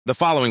The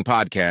following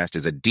podcast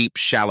is a deep,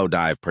 shallow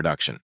dive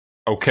production.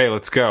 Okay,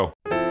 let's go.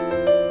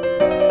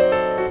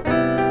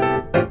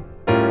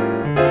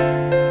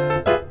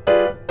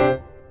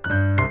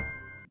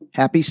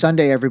 Happy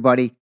Sunday,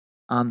 everybody.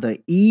 On the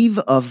eve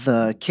of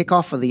the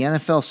kickoff of the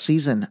NFL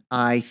season,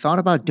 I thought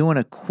about doing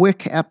a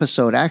quick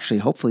episode.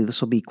 Actually, hopefully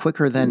this will be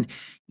quicker than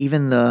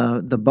even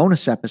the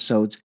bonus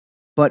episodes.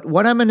 But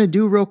what I'm going to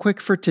do real quick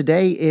for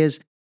today is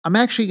I'm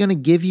actually going to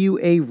give you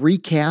a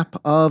recap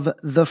of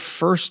the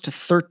first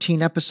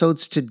 13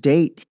 episodes to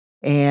date.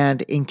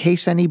 And in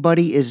case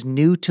anybody is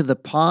new to the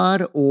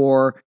pod,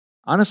 or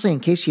honestly, in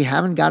case you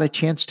haven't got a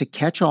chance to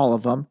catch all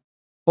of them,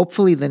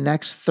 hopefully the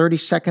next 30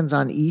 seconds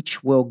on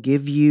each will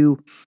give you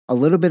a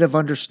little bit of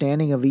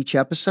understanding of each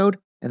episode.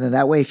 And then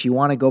that way, if you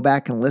want to go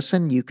back and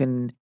listen, you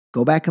can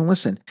go back and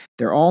listen.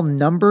 They're all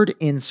numbered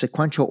in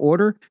sequential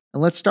order.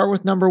 And let's start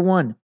with number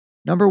one.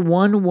 Number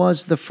one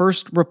was the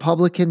first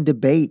Republican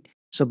debate.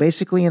 So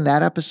basically in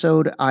that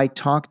episode, I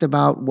talked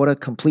about what a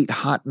complete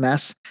hot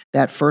mess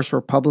that first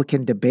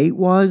Republican debate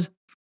was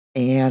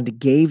and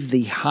gave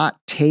the hot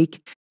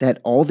take that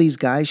all these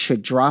guys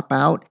should drop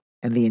out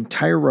and the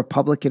entire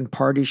Republican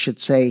Party should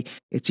say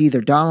it's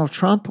either Donald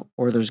Trump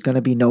or there's going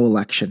to be no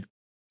election.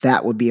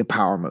 That would be a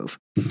power move.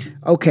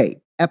 Okay,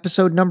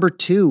 episode number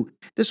 2.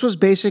 This was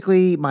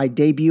basically my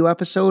debut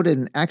episode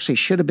and actually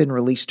should have been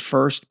released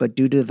first, but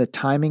due to the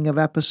timing of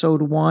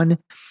episode 1,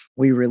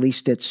 we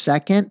released it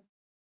second.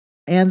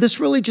 And this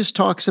really just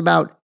talks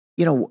about,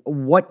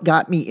 what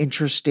got me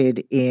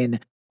interested in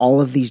all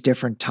of these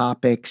different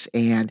topics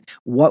and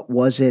what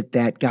was it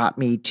that got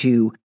me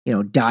to,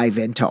 dive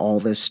into all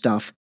this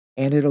stuff.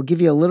 And it'll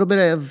give you a little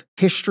bit of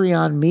history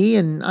on me,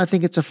 and I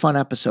think it's a fun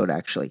episode,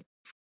 actually.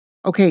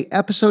 Okay,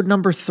 episode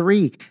number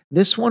 3.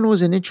 This one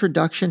was an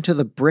introduction to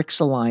the BRICS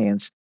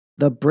Alliance.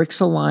 The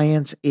BRICS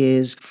Alliance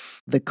is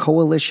the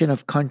coalition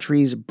of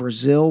countries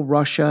Brazil,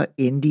 Russia,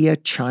 India,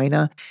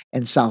 China,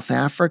 and South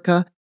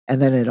Africa.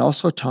 And then it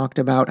also talked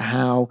about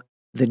how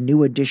the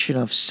new addition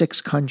of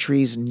 6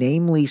 countries,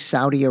 namely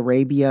Saudi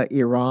Arabia,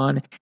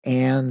 Iran,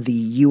 and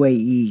the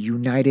UAE,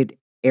 United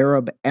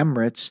Arab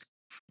Emirates,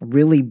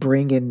 really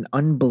bring an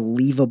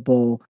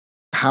unbelievable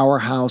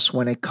powerhouse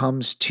when it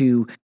comes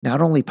to not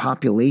only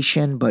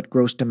population, but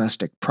gross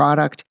domestic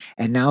product.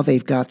 And now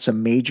they've got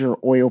some major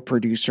oil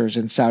producers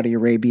in Saudi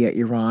Arabia,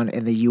 Iran,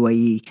 and the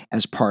UAE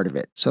as part of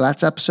it. So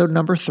that's episode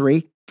number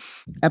 3.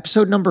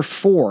 Episode number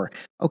 4.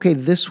 Okay,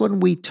 this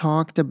one we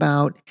talked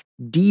about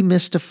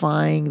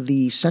demystifying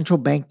the Central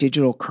Bank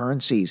Digital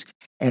Currencies.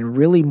 And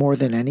really more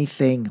than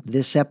anything,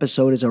 this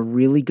episode is a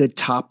really good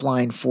top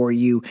line for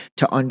you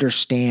to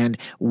understand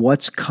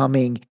what's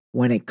coming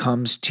when it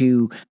comes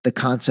to the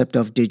concept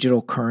of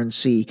digital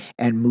currency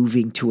and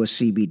moving to a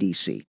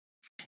CBDC.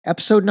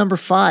 Episode number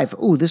 5.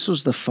 Oh, this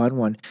was the fun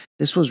one.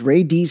 This was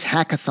Ray D's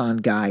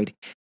Hackathon Guide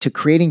to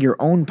creating your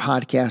own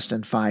podcast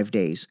in 5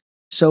 days.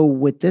 So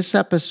with this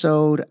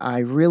episode, I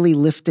really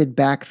lifted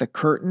back the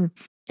curtain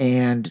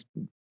and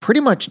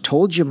pretty much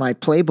told you my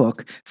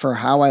playbook for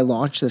how I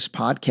launched this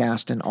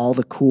podcast and all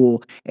the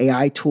cool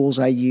AI tools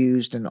I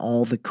used and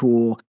all the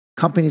cool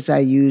companies I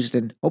used,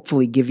 and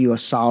hopefully give you a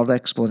solid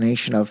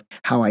explanation of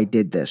how I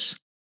did this.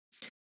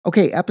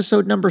 Okay,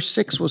 episode number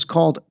 6 was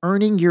called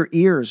Earning Your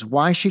Ears.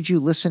 Why should you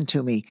listen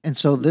to me? And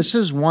so this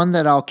is one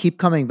that I'll keep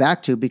coming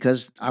back to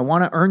because I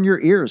want to earn your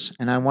ears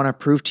and I want to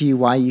prove to you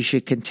why you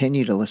should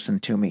continue to listen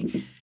to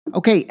me.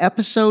 Okay,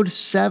 episode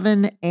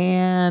 7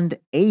 and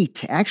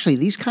 8. Actually,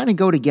 these kind of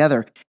go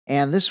together.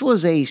 And this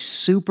was a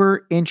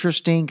super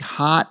interesting,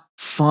 hot,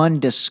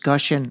 fun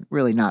discussion.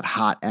 Really not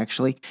hot,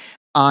 actually,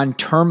 on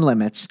term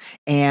limits.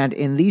 And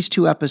in these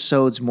 2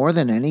 episodes, more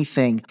than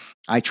anything,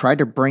 I tried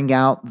to bring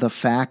out the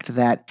fact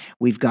that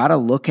we've got to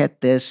look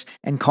at this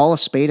and call a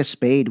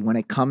spade when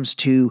it comes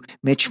to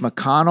Mitch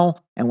McConnell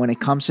and when it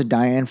comes to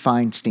Dianne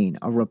Feinstein,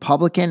 a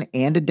Republican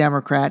and a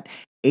Democrat,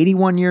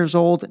 81 years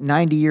old,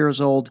 90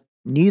 years old.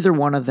 Neither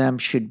one of them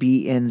should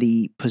be in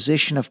the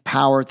position of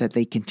power that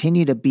they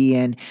continue to be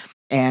in.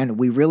 And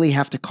we really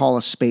have to call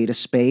a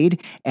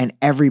spade, and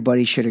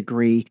everybody should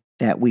agree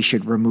that we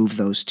should remove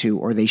those 2,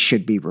 or they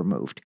should be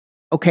removed.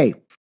 Okay,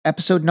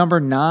 episode number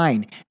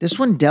 9. This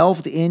one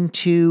delved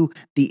into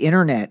the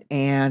internet,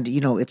 and,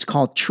 it's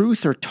called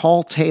Truth or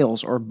Tall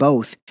Tales, or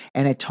both.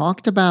 And it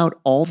talked about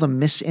all the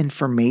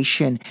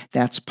misinformation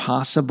that's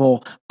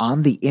possible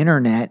on the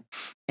internet,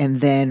 and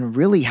then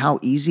really how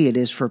easy it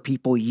is for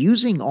people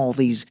using all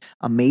these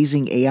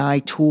amazing AI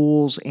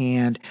tools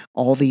and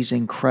all these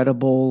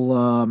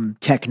incredible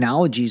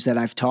technologies that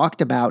I've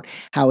talked about,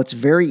 how it's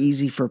very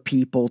easy for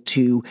people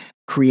to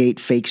create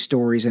fake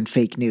stories and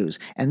fake news.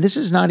 And this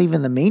is not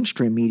even the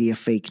mainstream media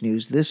fake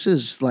news. This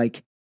is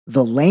like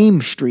the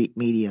lame street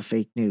media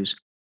fake news,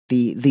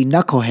 the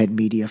knucklehead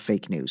media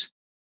fake news.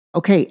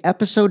 Okay,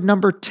 episode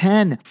number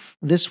 10.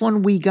 This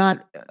one, we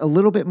got a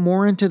little bit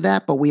more into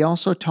that, but we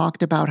also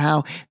talked about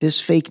how this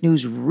fake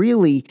news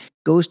really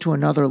goes to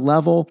another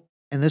level.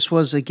 And this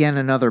was, again,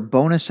 another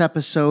bonus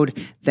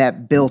episode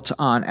that built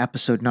on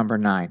episode number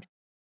 9.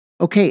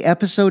 Okay,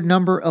 episode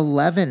number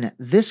 11.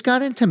 This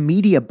got into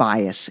media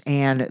bias,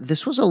 and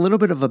this was a little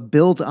bit of a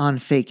build on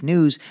fake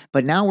news,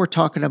 but now we're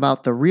talking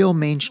about the real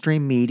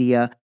mainstream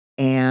media.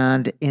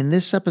 And in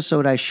this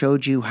episode, I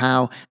showed you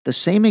how the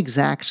same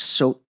exact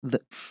story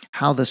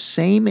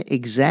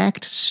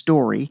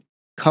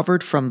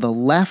covered from the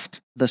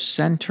left, the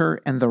center,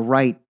 and the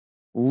right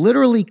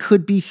literally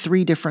could be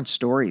three different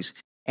stories.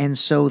 And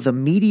so the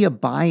media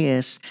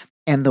bias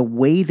and the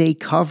way they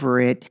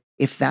cover it,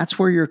 if that's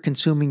where you're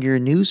consuming your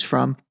news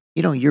from,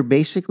 you're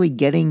basically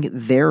getting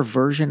their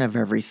version of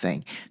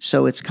everything.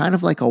 So it's kind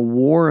of like a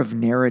war of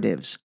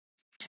narratives.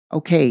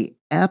 Okay,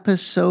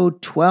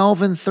 episode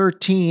 12 and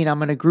 13. I'm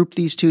going to group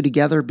these two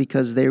together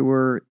because they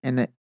were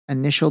an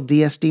initial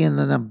DSD and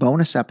then a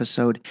bonus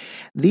episode.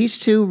 These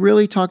two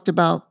really talked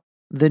about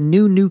the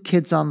new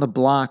kids on the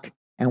block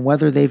and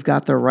whether they've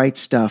got the right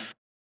stuff.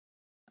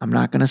 I'm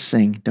not going to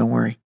sing, don't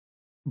worry.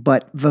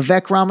 But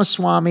Vivek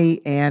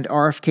Ramaswamy and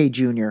RFK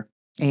Jr.,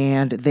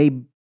 and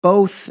they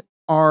both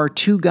are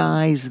two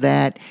guys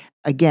that,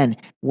 again,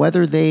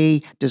 whether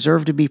they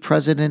deserve to be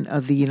president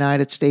of the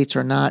United States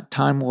or not,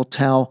 time will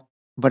tell.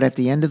 But at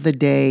the end of the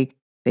day,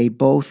 they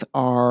both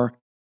are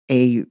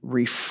a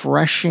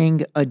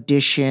refreshing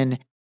addition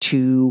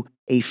to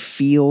a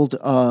field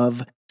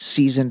of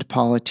seasoned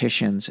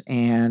politicians.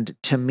 And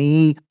to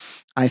me,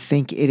 I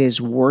think it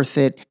is worth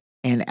it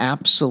and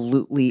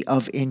absolutely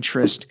of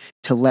interest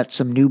to let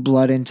some new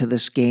blood into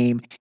this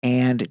game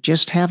and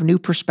just have new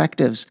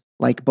perspectives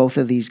like both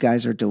of these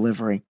guys are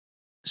delivering.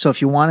 So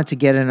if you wanted to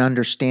get an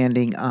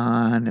understanding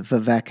on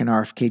Vivek and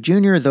RFK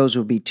Jr., those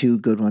would be two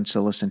good ones to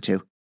listen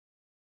to.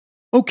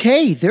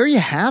 Okay, there you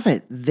have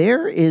it.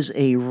 There is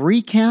a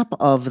recap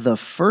of the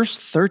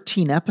first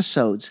 13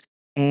 episodes.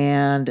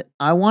 And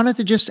I wanted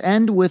to just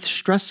end with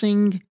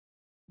stressing,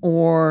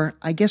 or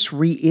I guess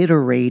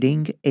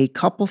reiterating, a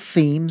couple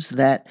themes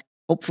that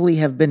hopefully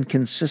have been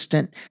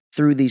consistent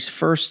through these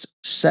first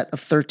set of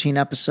 13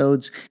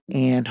 episodes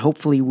and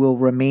hopefully will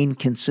remain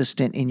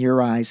consistent in your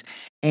eyes.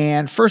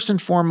 And first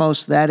and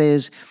foremost, that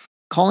is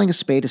calling a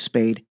spade a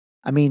spade.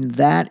 I mean,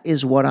 that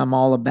is what I'm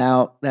all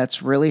about.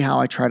 That's really how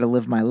I try to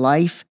live my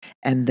life.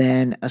 And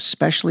then,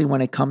 especially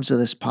when it comes to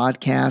this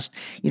podcast,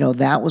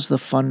 that was the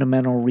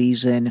fundamental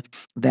reason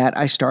that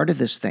I started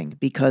this thing,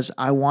 because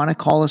I want to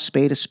call a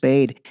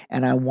spade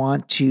and I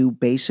want to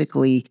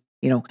basically,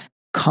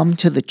 come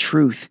to the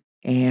truth.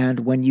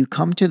 And when you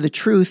come to the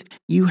truth,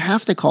 you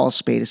have to call a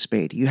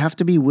spade. You have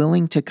to be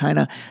willing to kind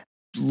of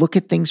look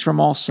at things from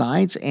all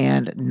sides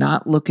and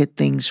not look at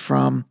things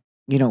from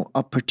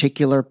a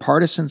particular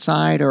partisan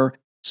side or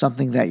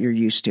something that you're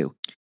used to.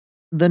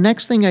 The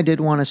next thing I did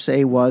want to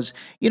say was,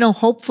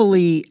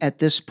 hopefully at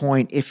this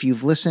point, if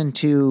you've listened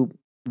to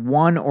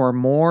one or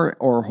more,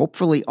 or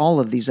hopefully all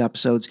of these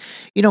episodes,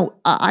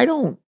 I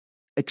don't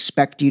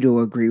expect you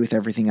to agree with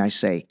everything I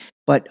say,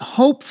 but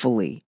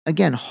hopefully,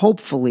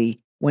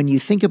 when you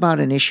think about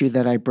an issue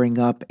that I bring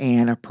up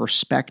and a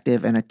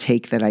perspective and a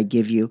take that I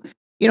give you,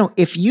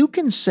 if you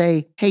can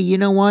say, hey, you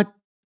know what?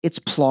 It's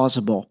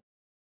plausible.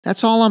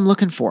 That's all I'm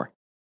looking for.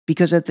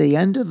 Because at the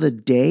end of the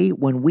day,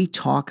 when we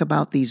talk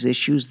about these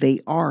issues,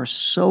 they are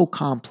so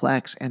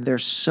complex and they're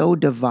so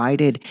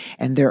divided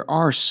and there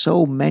are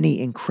so many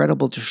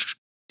incredible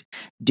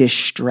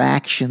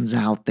distractions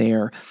out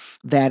there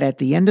that at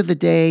the end of the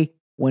day,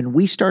 when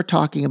we start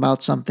talking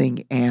about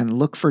something and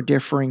look for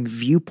differing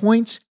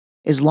viewpoints,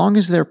 as long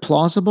as they're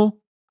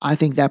plausible, I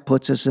think that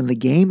puts us in the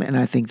game, and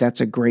I think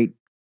that's a great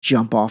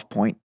jump off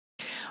point.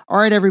 All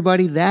right,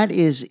 everybody, that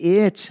is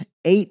it.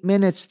 8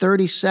 minutes,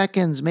 30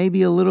 seconds,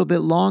 maybe a little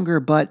bit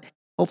longer, but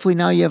hopefully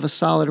now you have a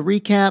solid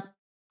recap.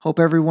 Hope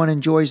everyone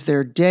enjoys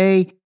their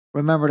day.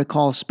 Remember to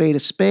call a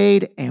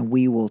spade, and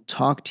we will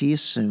talk to you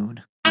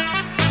soon.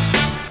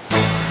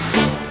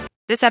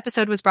 This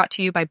episode was brought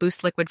to you by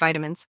Boost Liquid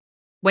Vitamins.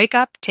 Wake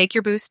up, take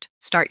your Boost,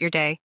 start your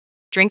day.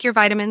 Drink your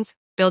vitamins,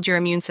 build your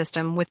immune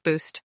system with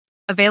Boost.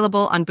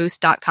 Available on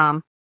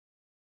Boost.com.